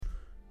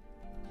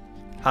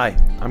Hi,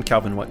 I'm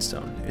Calvin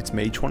Whetstone. It's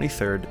May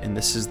 23rd, and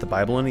this is the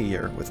Bible in a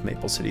Year with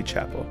Maple City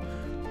Chapel.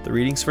 The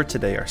readings for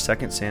today are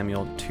 2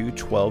 Samuel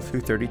 2:12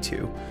 through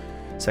 32,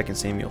 2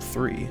 Samuel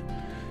 3,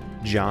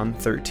 John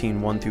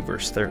 13, 1 through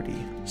verse 30,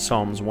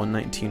 Psalms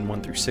 119,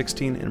 1 through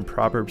 16, and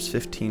Proverbs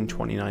 15,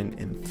 29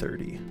 and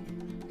 30.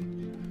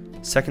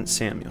 2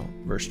 Samuel,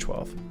 verse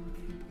 12.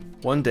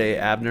 One day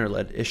Abner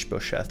led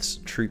Ishbosheth's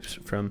troops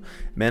from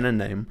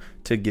Mahanaim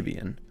to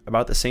Gibeon.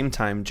 About the same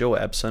time,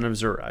 Joab, son of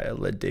Zeruiah,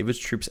 led David's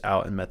troops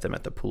out and met them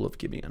at the pool of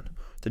Gibeon.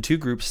 The two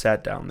groups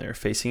sat down there,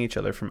 facing each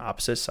other from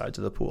opposite sides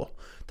of the pool.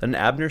 Then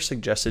Abner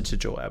suggested to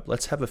Joab,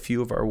 "Let's have a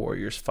few of our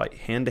warriors fight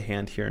hand to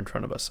hand here in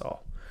front of us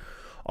all."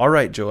 "All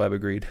right," Joab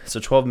agreed. So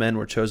 12 men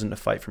were chosen to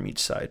fight from each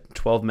side.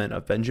 12 men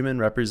of Benjamin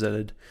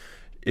represented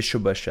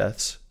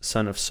Ishbosheth,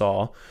 son of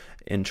Saul,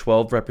 and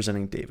 12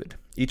 representing David.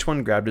 Each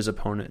one grabbed his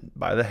opponent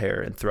by the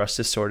hair and thrust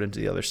his sword into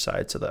the other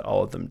side so that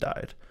all of them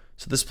died.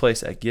 So this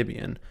place at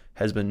Gibeon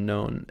has been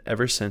known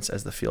ever since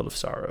as the Field of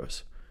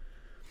Sorrows.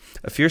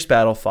 A fierce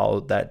battle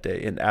followed that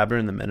day, and Abner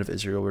and the men of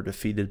Israel were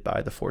defeated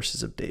by the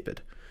forces of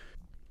David.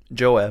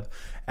 Joab,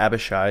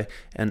 Abishai,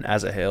 and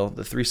Asahel,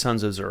 the three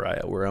sons of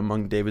Zeruiah, were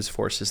among David's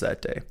forces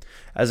that day.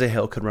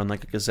 Asahel could run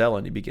like a gazelle,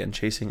 and he began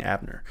chasing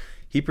Abner.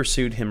 He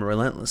pursued him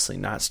relentlessly,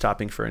 not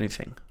stopping for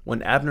anything.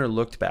 When Abner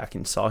looked back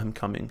and saw him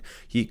coming,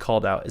 he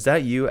called out, "Is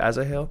that you,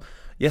 Asahel?"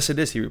 "Yes, it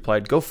is," he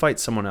replied. "Go fight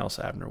someone else,"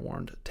 Abner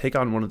warned. "Take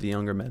on one of the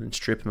younger men and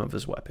strip him of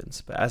his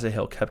weapons." But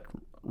Asahel kept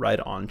right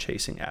on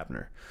chasing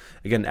Abner.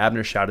 Again,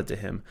 Abner shouted to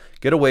him,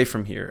 "Get away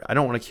from here. I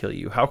don't want to kill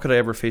you. How could I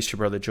ever face your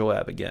brother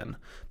Joab again?"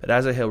 But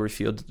Asahel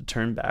refused to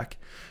turn back.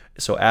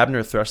 So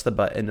Abner thrust the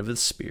butt end of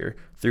his spear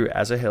through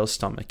Asahel's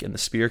stomach, and the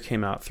spear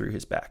came out through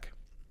his back.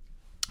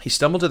 He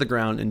stumbled to the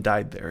ground and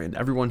died there, and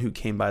everyone who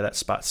came by that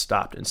spot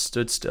stopped and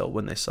stood still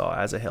when they saw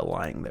Asahel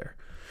lying there.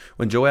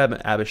 When Joab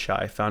and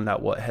Abishai found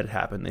out what had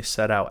happened, they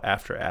set out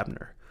after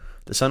Abner.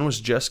 The sun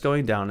was just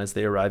going down as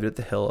they arrived at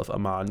the hill of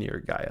Ammah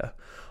near Giah,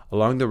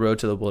 along the road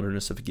to the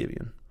wilderness of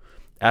Gibeon.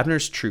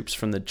 Abner's troops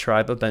from the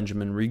tribe of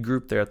Benjamin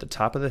regrouped there at the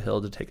top of the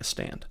hill to take a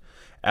stand.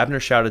 Abner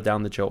shouted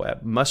down to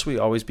Joab, "Must we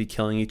always be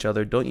killing each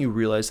other? Don't you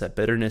realize that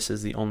bitterness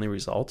is the only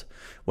result?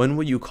 When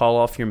will you call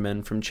off your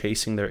men from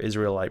chasing their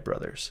Israelite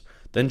brothers?"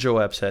 Then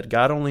Joab said,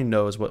 "God only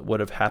knows what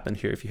would have happened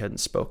here if you hadn't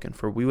spoken,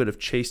 for we would have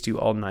chased you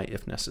all night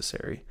if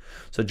necessary."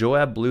 So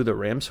Joab blew the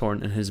ram's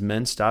horn, and his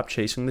men stopped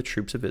chasing the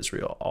troops of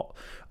Israel.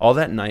 All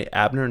that night,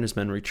 Abner and his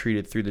men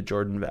retreated through the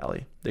Jordan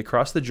Valley. They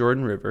crossed the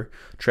Jordan River,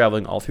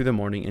 traveling all through the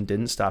morning, and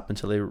didn't stop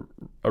until they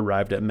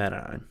arrived at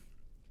Mahanaim.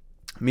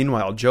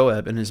 Meanwhile,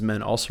 Joab and his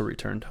men also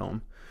returned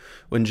home.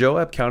 When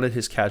Joab counted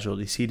his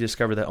casualties, he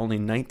discovered that only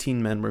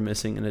 19 men were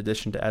missing in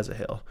addition to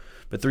Asahel,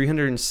 but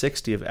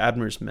 360 of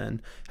Abner's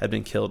men had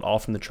been killed, all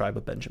from the tribe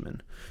of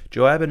Benjamin.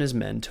 Joab and his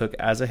men took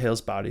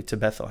Asahel's body to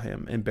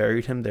Bethlehem and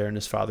buried him there in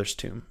his father's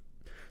tomb.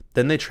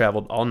 Then they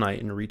traveled all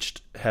night and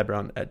reached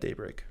Hebron at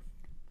daybreak.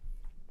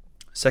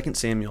 2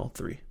 Samuel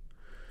 3.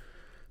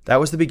 That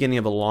was the beginning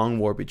of a long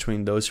war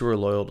between those who were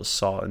loyal to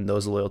Saul and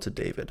those loyal to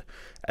David.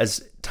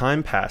 As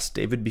time passed,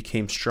 David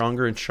became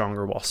stronger and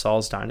stronger, while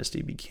Saul's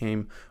dynasty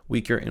became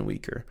weaker and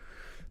weaker.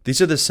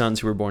 These are the sons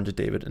who were born to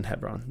David in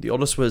Hebron. The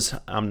oldest was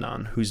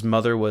Amnon, whose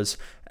mother was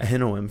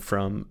Ahinoam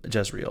from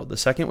Jezreel. The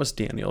second was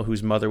Daniel,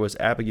 whose mother was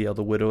Abigail,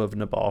 the widow of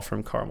Nabal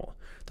from Carmel.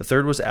 The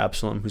third was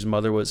Absalom, whose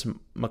mother was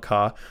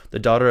Maacah, the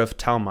daughter of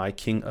Talmai,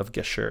 king of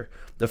Geshur.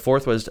 The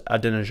fourth was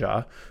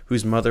Adonijah,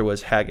 whose mother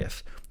was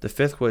Haggith. The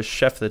fifth was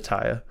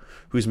Shephatiah,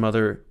 whose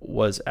mother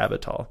was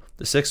Abital.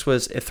 The sixth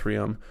was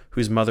Ithream,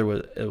 whose mother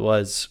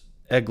was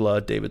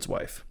Eglah, David's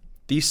wife.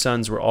 These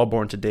sons were all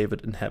born to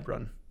David in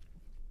Hebron.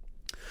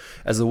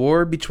 As the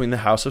war between the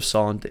house of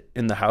Saul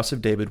and the house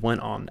of David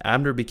went on,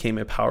 Abner became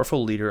a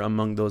powerful leader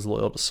among those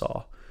loyal to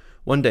Saul.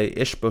 One day,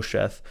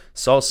 Ishbosheth,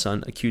 Saul's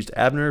son, accused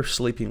Abner of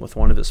sleeping with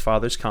one of his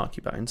father's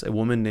concubines, a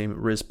woman named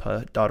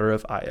Rizpah, daughter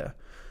of Aiah.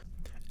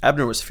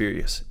 Abner was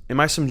furious. "Am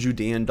I some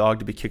Judean dog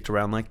to be kicked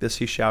around like this?"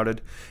 he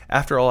shouted.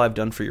 "After all I've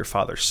done for your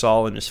father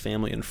Saul and his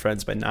family and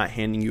friends by not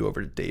handing you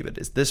over to David,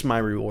 is this my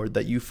reward,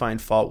 that you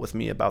find fault with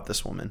me about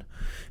this woman?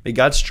 May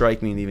God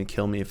strike me and even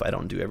kill me if I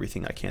don't do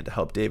everything I can to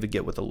help David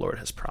get what the Lord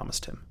has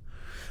promised him.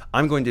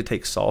 I'm going to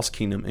take Saul's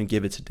kingdom and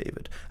give it to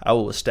David. I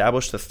will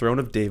establish the throne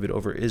of David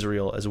over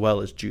Israel as well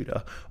as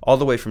Judah, all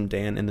the way from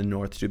Dan in the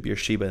north to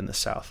Beersheba in the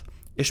south."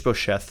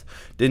 Ishbosheth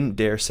didn't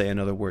dare say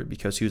another word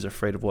because he was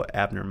afraid of what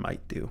Abner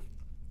might do.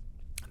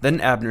 Then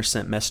Abner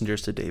sent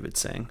messengers to David,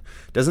 saying,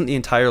 "Doesn't the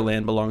entire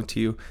land belong to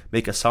you?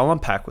 Make a solemn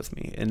pact with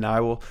me, and I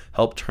will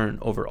help turn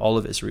over all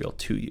of Israel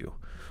to you."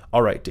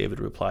 "All right," David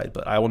replied,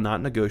 "but I will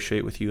not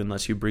negotiate with you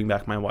unless you bring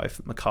back my wife,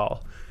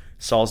 Michal,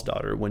 Saul's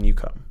daughter, when you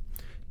come."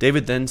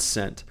 David then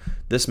sent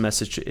this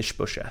message to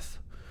Ishbosheth,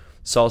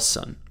 Saul's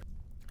son: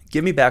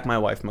 "Give me back my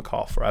wife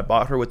Michal, for I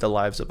bought her with the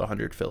lives of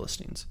 100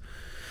 Philistines."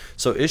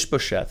 So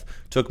Ishbosheth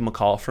took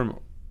Michal from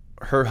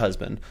her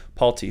husband,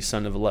 Palti,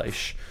 son of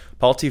Laish.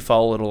 Palti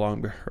followed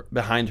along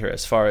behind her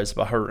as far as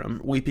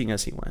Bahurim, weeping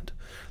as he went.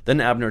 Then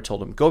Abner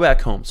told him, "Go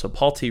back home." So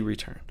Palti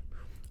returned.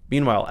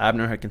 Meanwhile,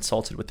 Abner had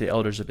consulted with the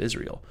elders of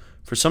Israel.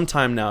 For some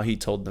time now he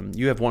told them,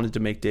 "You have wanted to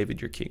make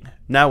David your king.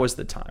 Now is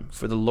the time,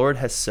 for the Lord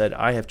has said,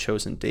 I have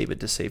chosen David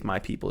to save my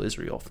people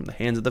Israel from the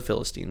hands of the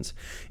Philistines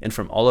and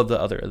from all of the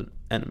other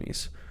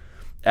enemies."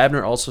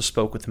 Abner also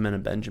spoke with the men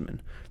of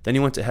Benjamin. Then he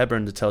went to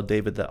Hebron to tell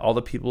David that all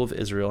the people of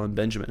Israel and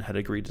Benjamin had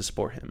agreed to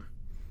support him.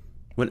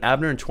 When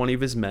Abner and 20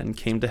 of his men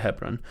came to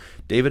Hebron,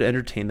 David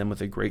entertained them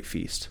with a great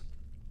feast.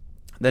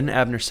 Then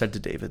Abner said to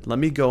David, "Let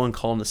me go and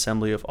call an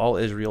assembly of all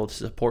Israel to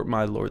support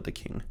my lord the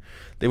king.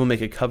 They will make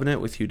a covenant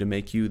with you to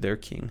make you their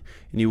king,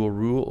 and you will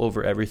rule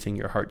over everything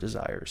your heart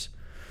desires."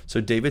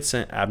 So David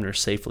sent Abner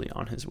safely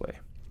on his way.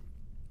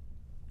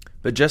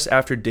 But just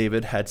after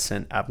David had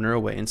sent Abner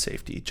away in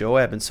safety,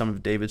 Joab and some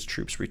of David's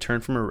troops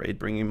returned from a raid,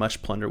 bringing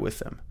much plunder with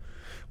them.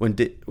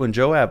 When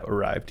Joab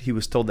arrived, he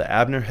was told that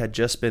Abner had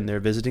just been there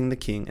visiting the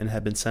king and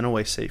had been sent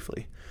away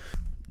safely.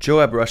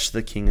 Joab rushed to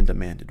the king and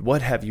demanded,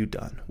 "What have you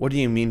done? What do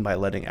you mean by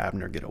letting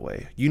Abner get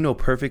away? You know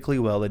perfectly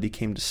well that he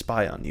came to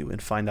spy on you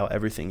and find out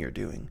everything you're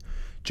doing."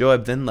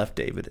 Joab then left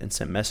David and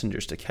sent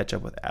messengers to catch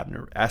up with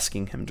Abner,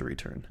 asking him to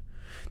return.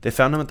 They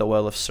found him at the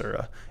well of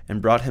Sura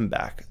and brought him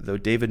back, though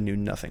David knew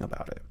nothing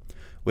about it.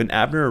 When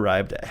Abner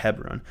arrived at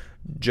Hebron,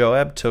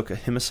 Joab took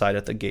him aside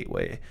at the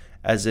gateway,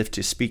 as if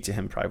to speak to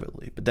him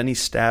privately. But then he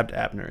stabbed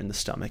Abner in the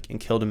stomach and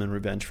killed him in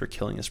revenge for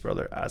killing his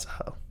brother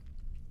Asahel.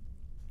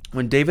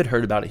 When David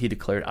heard about it, he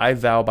declared, "I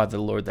vow by the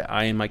Lord that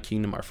I and my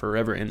kingdom are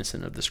forever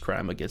innocent of this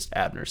crime against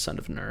Abner, son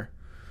of Ner."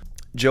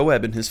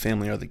 Joab and his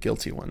family are the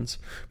guilty ones.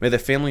 May the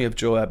family of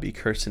Joab be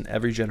cursed in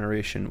every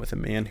generation with a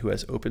man who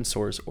has open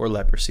sores or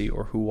leprosy,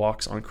 or who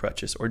walks on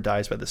crutches, or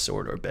dies by the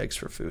sword, or begs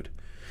for food.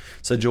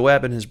 So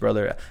Joab and his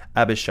brother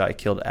Abishai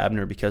killed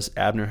Abner because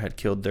Abner had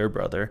killed their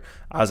brother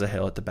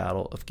Asahel at the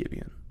battle of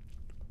Gibeon.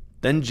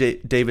 Then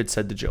David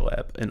said to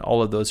Joab and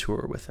all of those who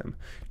were with him,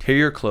 "Tear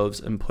your clothes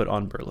and put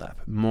on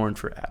burlap. Mourn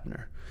for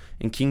Abner."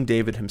 And King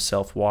David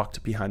himself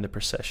walked behind the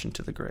procession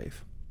to the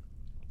grave.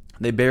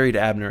 They buried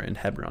Abner in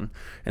Hebron,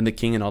 and the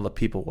king and all the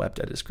people wept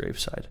at his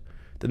graveside.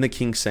 Then the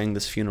king sang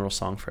this funeral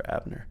song for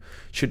Abner.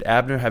 "Should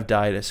Abner have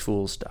died as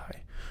fools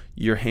die?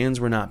 Your hands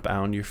were not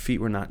bound, your feet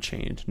were not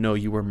chained. No,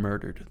 you were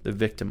murdered, the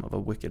victim of a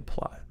wicked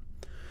plot."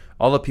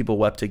 All the people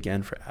wept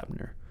again for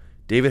Abner.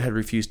 David had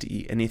refused to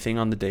eat anything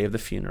on the day of the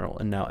funeral,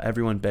 and now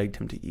everyone begged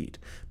him to eat.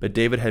 But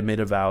David had made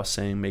a vow,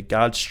 saying, "May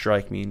God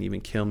strike me and even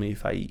kill me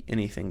if I eat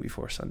anything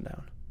before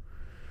sundown."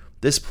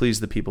 This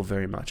pleased the people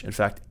very much. In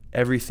fact,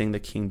 everything the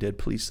king did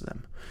pleased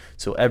them.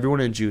 So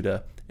everyone in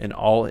Judah and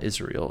all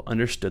Israel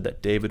understood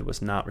that David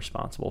was not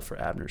responsible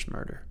for Abner's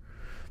murder.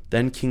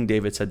 Then King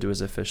David said to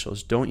his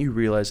officials, "Don't you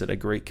realize that a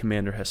great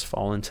commander has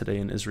fallen today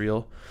in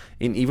Israel?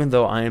 And even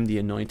though I am the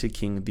anointed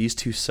king, these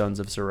two sons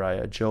of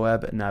Zeruiah,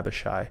 Joab and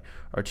Abishai,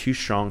 are too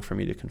strong for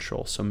me to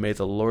control. So may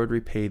the Lord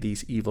repay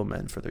these evil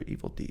men for their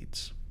evil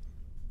deeds."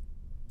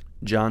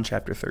 John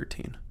chapter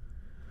 13.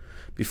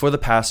 Before the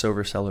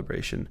Passover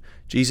celebration,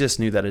 Jesus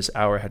knew that his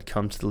hour had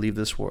come to leave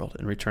this world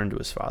and return to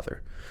his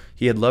Father.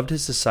 He had loved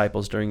his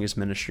disciples during his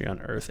ministry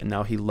on earth, and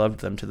now he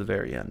loved them to the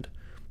very end.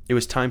 It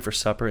was time for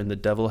supper, and the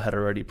devil had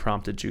already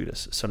prompted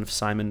Judas, son of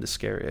Simon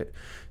Iscariot,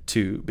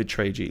 to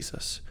betray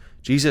Jesus.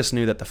 Jesus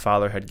knew that the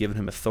Father had given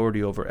him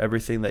authority over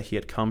everything, that he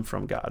had come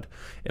from God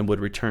and would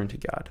return to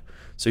God.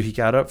 So he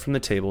got up from the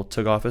table,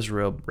 took off his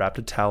robe, wrapped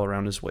a towel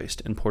around his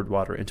waist, and poured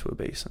water into a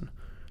basin.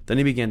 Then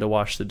he began to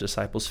wash the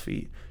disciples'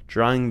 feet,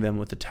 drying them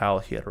with the towel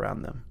he had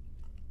around them.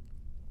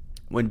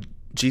 When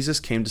Jesus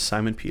came to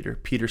Simon Peter,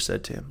 Peter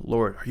said to him,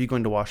 "Lord, are you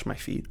going to wash my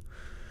feet?"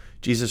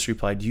 Jesus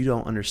replied, "You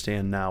don't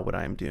understand now what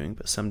I am doing,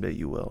 but someday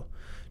you will."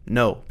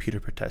 "No," Peter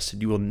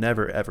protested, "you will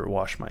never ever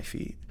wash my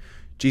feet."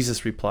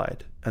 Jesus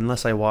replied,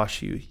 "Unless I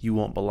wash you, you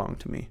won't belong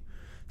to me."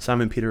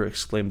 Simon Peter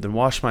exclaimed, "Then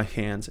wash my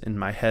hands and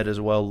my head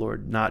as well,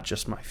 Lord, not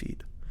just my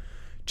feet."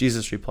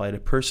 Jesus replied, "A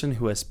person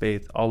who has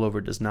bathed all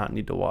over does not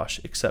need to wash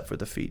except for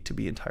the feet to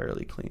be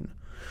entirely clean.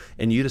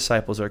 And you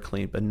disciples are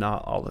clean, but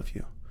not all of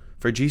you."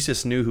 For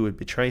Jesus knew who would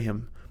betray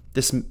him.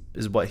 This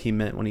is what he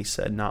meant when he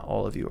said, "Not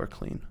all of you are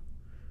clean."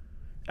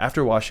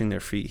 After washing their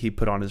feet, he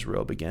put on his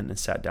robe again and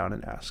sat down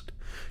and asked,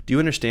 "Do you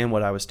understand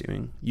what I was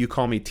doing? You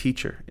call me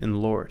teacher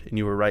and Lord, and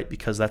you were right,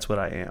 because that's what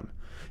I am.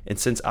 And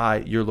since I,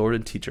 your Lord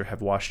and teacher,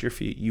 have washed your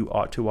feet, you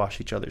ought to wash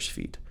each other's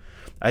feet.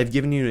 I have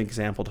given you an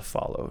example to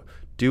follow.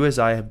 Do as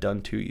I have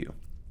done to you.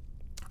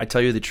 I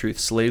tell you the truth,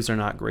 slaves are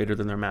not greater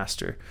than their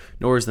master,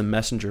 nor is the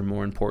messenger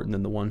more important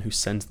than the one who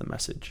sends the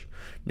message.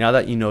 Now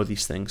that you know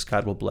these things,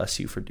 God will bless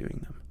you for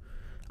doing them.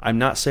 I'm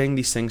not saying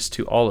these things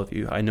to all of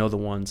you. I know the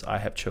ones I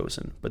have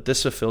chosen. But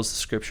this fulfills the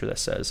scripture that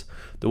says,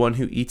 'The one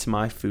who eats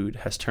my food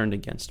has turned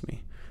against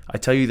me.' I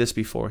tell you this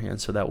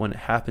beforehand, so that when it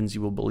happens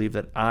you will believe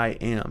that I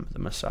am the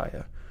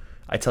Messiah.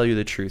 I tell you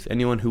the truth,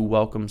 anyone who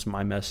welcomes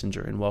my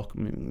messenger is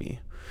welcoming me,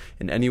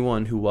 and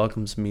anyone who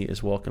welcomes me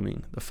is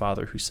welcoming the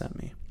Father who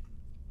sent me."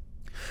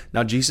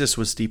 Now Jesus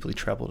was deeply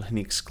troubled, and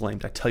he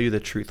exclaimed, "I tell you the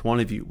truth, one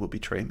of you will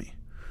betray me."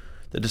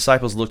 The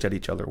disciples looked at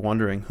each other,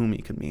 wondering whom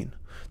he could mean.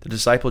 The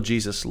disciple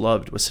Jesus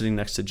loved was sitting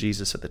next to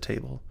Jesus at the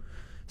table.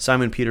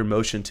 Simon Peter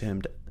motioned to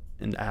him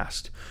and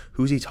asked,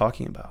 "Who is he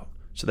talking about?"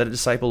 So that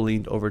disciple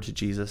leaned over to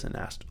Jesus and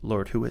asked,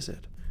 Lord, who is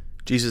it?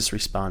 Jesus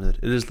responded,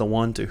 It is the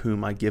one to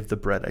whom I give the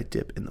bread I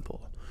dip in the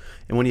bowl.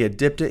 And when he had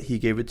dipped it, he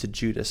gave it to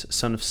Judas,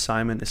 son of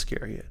Simon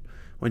Iscariot.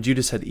 When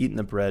Judas had eaten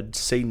the bread,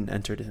 Satan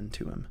entered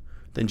into him.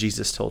 Then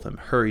Jesus told him,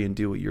 Hurry and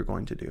do what you're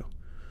going to do.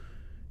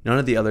 None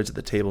of the others at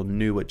the table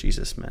knew what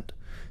Jesus meant.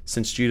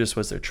 Since Judas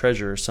was their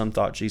treasurer, some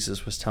thought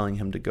Jesus was telling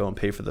him to go and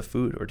pay for the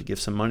food or to give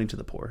some money to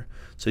the poor.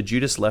 So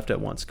Judas left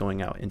at once,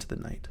 going out into the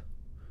night.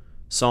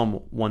 Psalm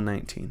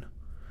 119.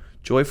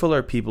 Joyful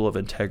are people of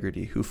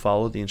integrity who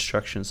follow the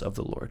instructions of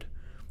the Lord.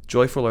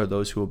 Joyful are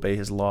those who obey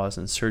his laws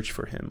and search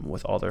for him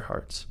with all their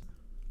hearts.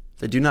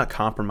 They do not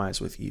compromise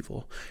with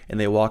evil, and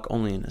they walk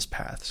only in his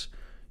paths.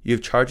 You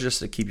have charged us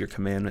to keep your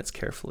commandments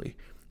carefully.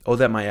 Oh,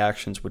 that my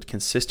actions would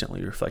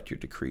consistently reflect your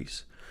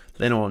decrees.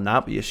 Then I will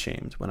not be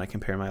ashamed when I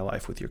compare my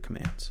life with your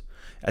commands.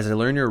 As I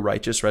learn your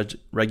righteous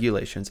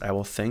regulations, I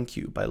will thank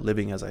you by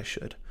living as I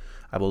should.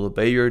 I will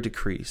obey your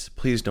decrees.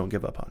 Please don't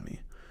give up on me.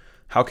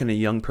 How can a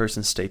young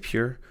person stay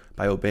pure?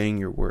 By obeying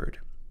your word.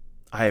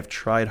 I have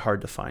tried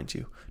hard to find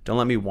you. Don't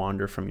let me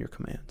wander from your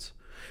commands.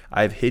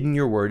 I have hidden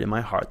your word in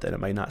my heart that I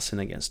might not sin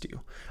against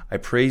you. I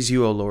praise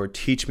you, O Lord.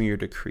 Teach me your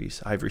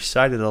decrees. I have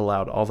recited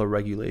aloud all the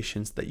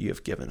regulations that you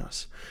have given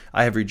us.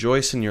 I have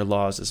rejoiced in your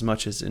laws as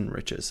much as in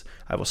riches.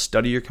 I will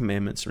study your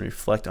commandments and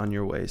reflect on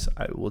your ways.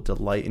 I will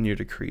delight in your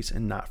decrees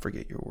and not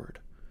forget your word.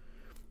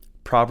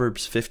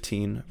 Proverbs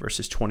 15,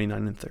 verses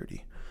 29 and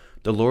 30.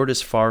 The Lord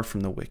is far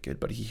from the wicked,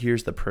 but he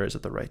hears the prayers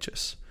of the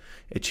righteous.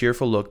 A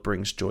cheerful look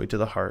brings joy to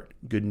the heart.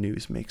 Good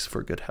news makes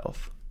for good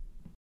health.